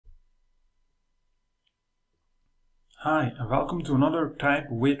Hi and welcome to another Type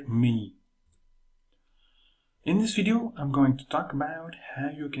with me. In this video I'm going to talk about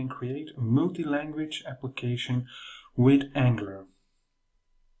how you can create a multi-language application with Angular.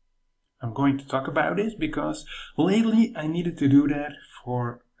 I'm going to talk about this because lately I needed to do that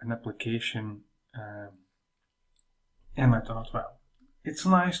for an application and I thought, well, it's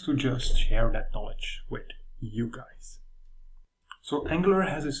nice to just share that knowledge with you guys. So Angular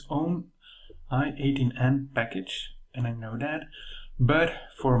has its own i18n package, and I know that, but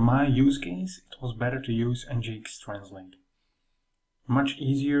for my use case it was better to use ngx-translate. Much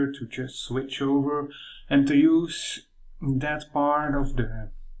easier to just switch over and to use that part of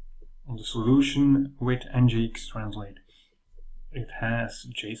the solution with ngx-translate. It has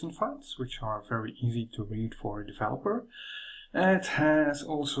JSON files, which are very easy to read for a developer. It has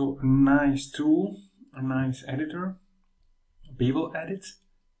also a nice tool, a nice editor, BabelEdit,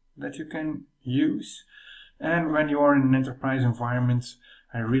 that you can use. And when you are in an enterprise environment,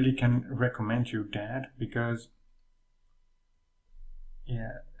 I really can recommend you that, because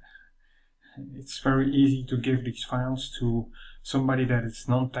it's very easy to give these files to somebody that is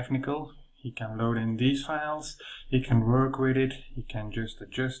non-technical. He can load in these files, he can work with it, he can just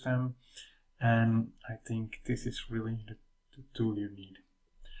adjust them, and I think this is really the tool you need.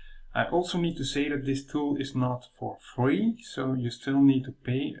 I also need to say that this tool is not for free, so you still need to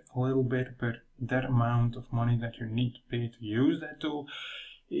pay a little bit, but that amount of money that you need to pay to use that tool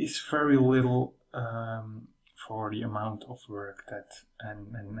is very little for the amount of work that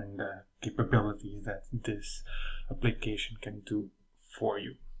and the capabilities that this application can do for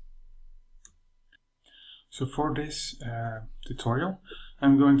you. So for this tutorial,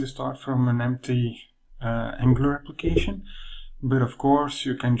 I'm going to start from an empty Angular application. But of course,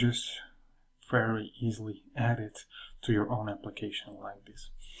 you can just very easily add it to your own application like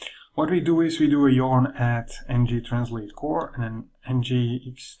this. What we do is we do a yarn add ngx-translate core and an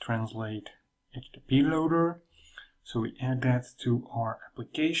ngx-translate HTTP loader. So we add that to our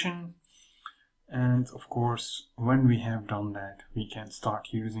application. And of course, when we have done that, we can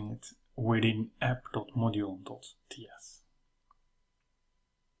start using it within app.module.ts.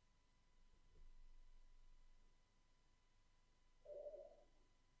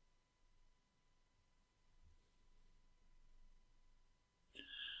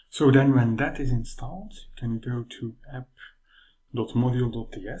 So then when that is installed, you can go to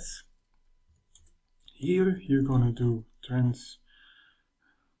app.module.ts. Here you're going to do translate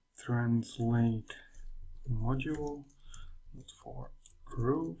module, not for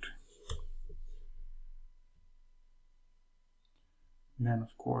root. Then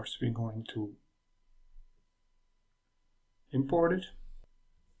of course we're going to import it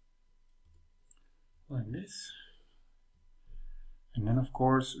like this. And then of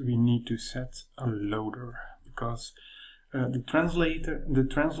course we need to set a loader, because the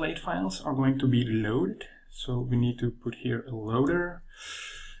translate files are going to be loaded. So we need to put here a loader,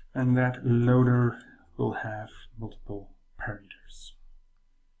 and that loader will have multiple parameters.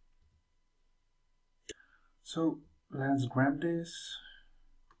 So let's grab this.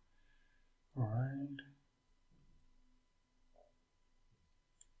 All right.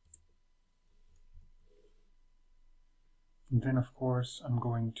 And then of course I'm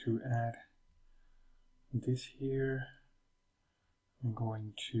going to add this here. I'm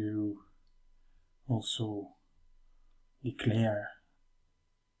going to also declare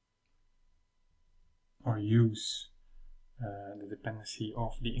or use the dependency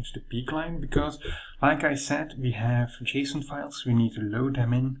of the HTTP client, because like I said, we have JSON files, we need to load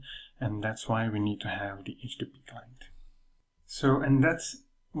them in, and that's why we need to have the HTTP client. So, and that's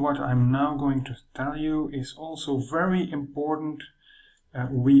what I'm now going to tell you is also very important.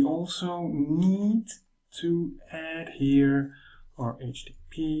 We also need to add here our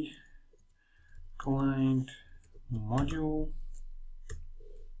HTTP client module,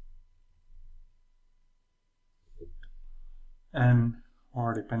 and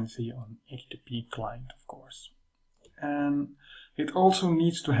our dependency on HTTP client, of course. And it also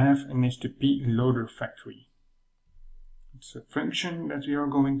needs to have an HTTP loader factory. It's a function that we are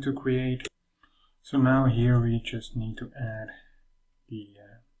going to create. So now here we just need to add the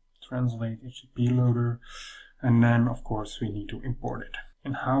translate HTTP loader, and then of course we need to import it.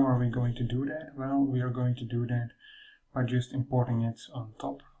 And how are we going to do that? Well, we are going to do that by just importing it on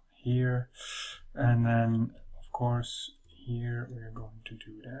top here, and then of course here we are going to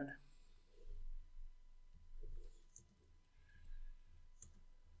do that.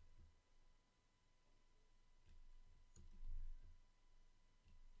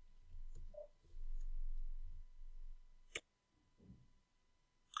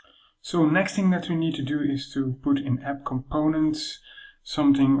 So next thing that we need to do is to put in app components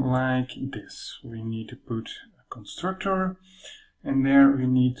something like this. We need to put a constructor, and there we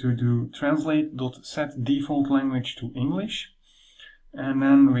need to do translate.set default language to English. And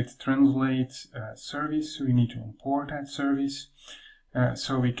then with translate service, we need to import that service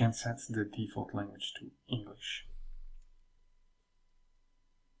so we can set the default language to English.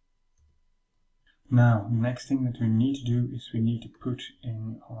 Now, next thing that we need to do is we need to put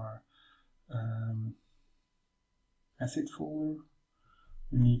in our asset folder.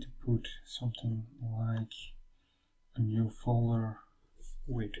 We need to put something like a new folder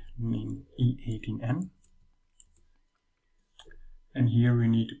with name e18n. And here we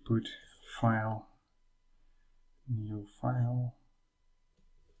need to put file, new file,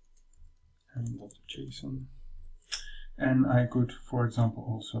 and .json. And I could, for example,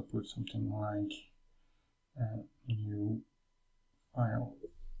 also put something like new file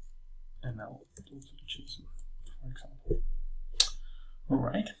nl.json, for example.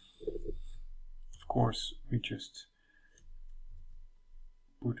 Alright. Of course, we just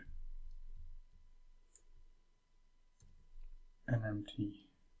put an empty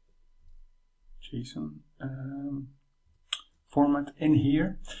JSON format in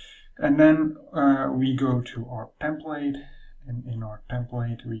here, and then we go to our template, and in our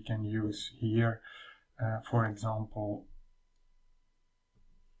template we can use here for example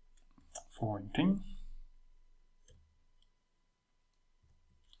formatting.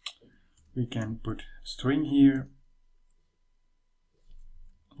 We can put string here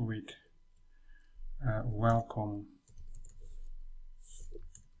with welcome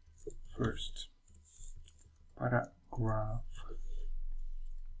first paragraph.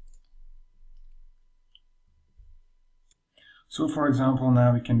 So for example,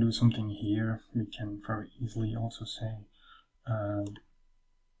 now we can do something here. We can very easily also say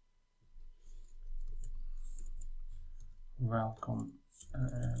welcome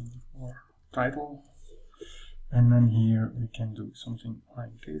or title, and then here we can do something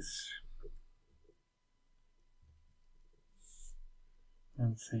like this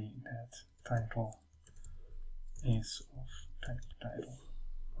and say that title is of type title,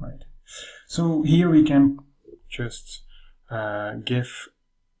 right? So here we can just give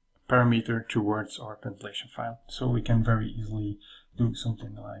parameter towards our translation file, so we can very easily do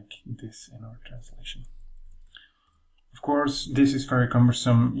something like this in our translation. Of course, this is very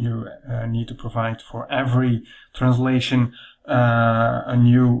cumbersome. You need to provide for every translation a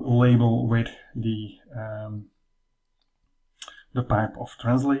new label with the type of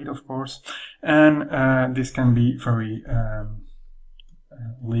translate, of course, and this can be very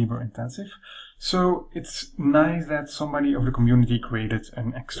labor intensive. So it's nice that somebody of the community created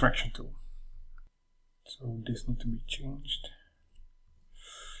an extraction tool. So this needs to be changed.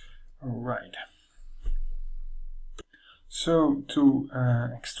 All right. So to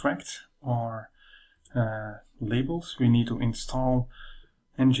extract our labels, we need to install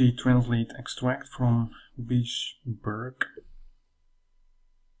ngx-translate extract from Björk.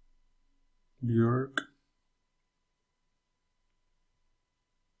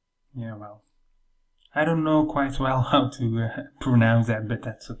 Yeah, well, I don't know quite well how to pronounce that, but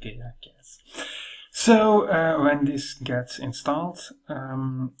that's okay, I guess. So when this gets installed,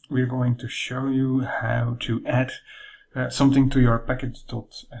 we're going to show you how to add something to your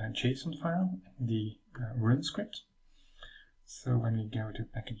package.json file, the run script. So when we go to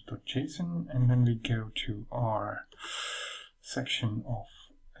package.json and then we go to our section of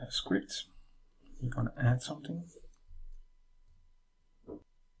scripts, we're going to add something.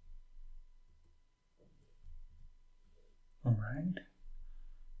 Alright,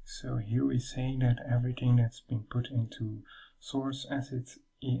 so here we say that everything that's been put into source assets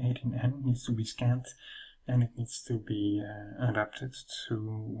e18n needs to be scanned, and it needs to be adapted to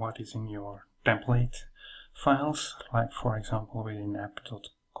what is in your template files, like for example within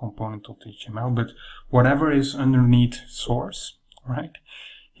app.component.html, but whatever is underneath source, right?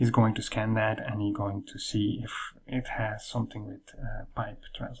 He's going to scan that and he's going to see if it has something with pipe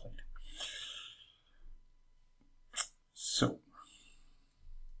translate. So,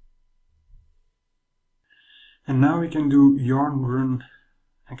 and now we can do yarn run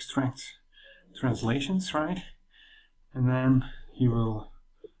extract translations, right? And then he will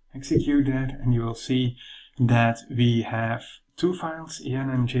execute that, and you will see that we have two files, en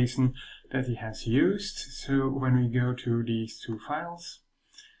and json, that he has used. So when we go to these two files,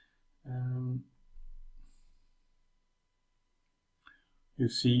 you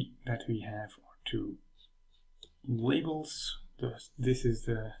see that we have our two labels. This is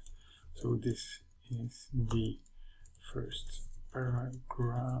the first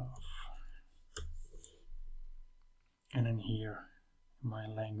paragraph. And then here, my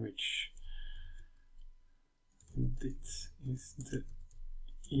language. Dit is de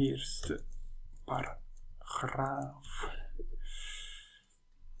eerste paragraaf.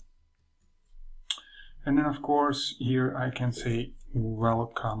 And then of course here I can say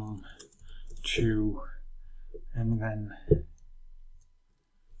welcome to, and then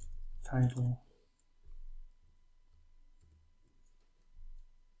title.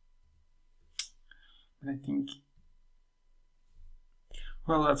 And I think,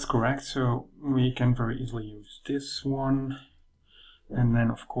 well, that's correct, so we can very easily use this one. And then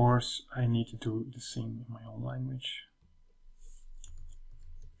of course I need to do the same in my own language.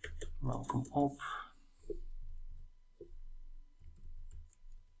 Welcome op.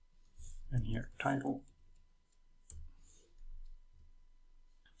 And here title.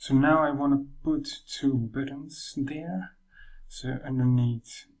 So now I want to put two buttons there. So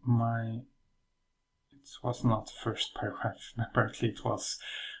underneath my, it was not the first paragraph, apparently it was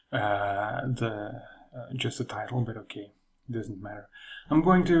just the title, but okay, it doesn't matter. I'm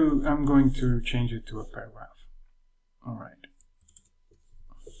going to change it to a paragraph. All right.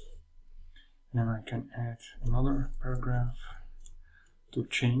 Then I can add another paragraph to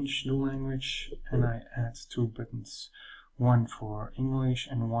change the language, and I add two buttons, one for English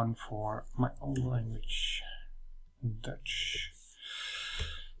and one for my own language, Dutch.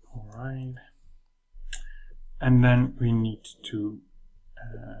 All right. And then we need to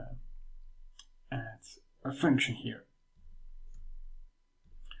add a function here.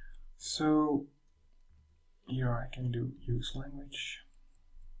 So here I can do use language.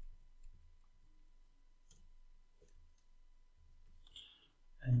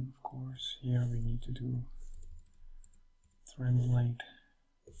 And of course here we need to do translate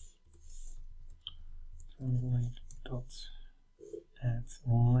dot add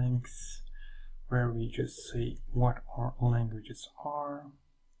length, where we just say what our languages are.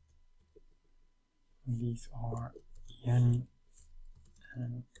 These are yen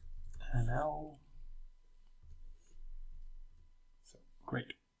and NL. So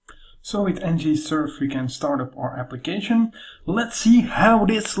great. So with ngsurf we can start up our application. Let's see how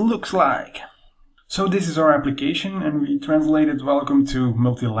this looks like. So this is our application, and we translated welcome to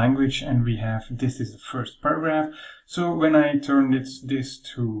multi-language, and we have, this is the first paragraph. So when I turn this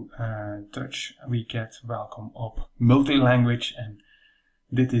to Dutch, we get welcome op multi-language, and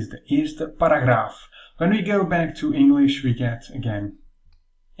this is the eerste paragraaf. When we go back to English, we get again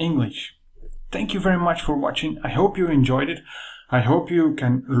English. Thank you very much for watching. I hope you enjoyed it. I hope you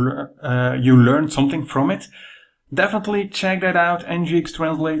can you learned something from it. Definitely check that out,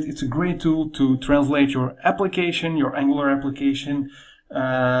 ngx-translate. It's a great tool to translate your application, your Angular application,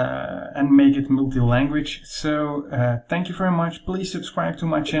 and make it multi-language. So thank you very much. Please subscribe to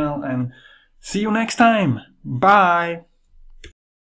my channel and see you next time. Bye.